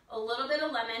 a little bit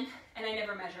of lemon, and I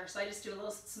never measure, so I just do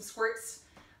some squirts.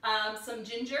 Some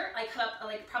ginger, I cut up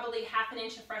like probably half an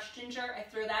inch of fresh ginger, I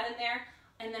throw that in there,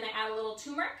 and then I add a little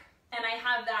turmeric, and I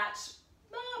have that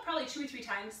probably 2 or 3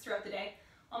 times throughout the day.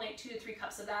 I'll make 2 to 3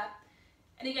 cups of that.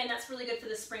 And again, that's really good for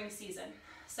the spring season.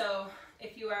 So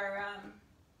if you are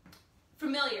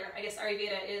familiar, I guess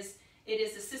Ayurveda is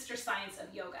the sister science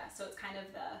of yoga. So it's kind of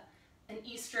an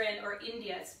Eastern or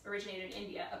India, it's originated in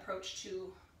India, approach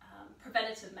to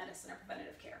preventative medicine or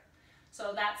preventative care.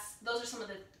 So those are some of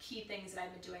the key things that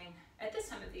I've been doing at this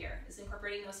time of the year, is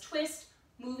incorporating those twists,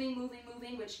 moving,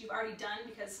 which you've already done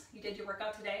because you did your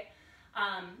workout today.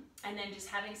 And then just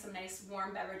having some nice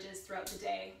warm beverages throughout the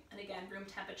day. And again, room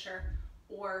temperature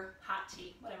or hot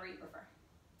tea, whatever you prefer.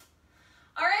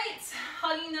 All right,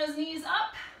 hugging those knees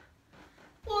up.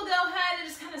 We'll go ahead and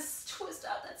just kind of twist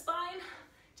out that spine.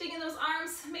 Taking those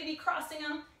arms, maybe crossing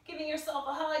them, giving yourself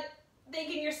a hug,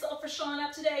 thanking yourself for showing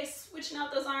up today, switching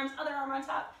out those arms, other arm on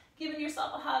top, giving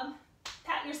yourself a hug,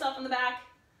 patting yourself on the back.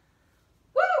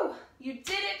 Woo! You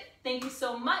did it. Thank you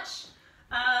so much.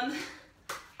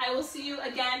 I will see you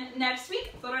again next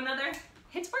week for another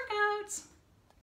HIIT workout.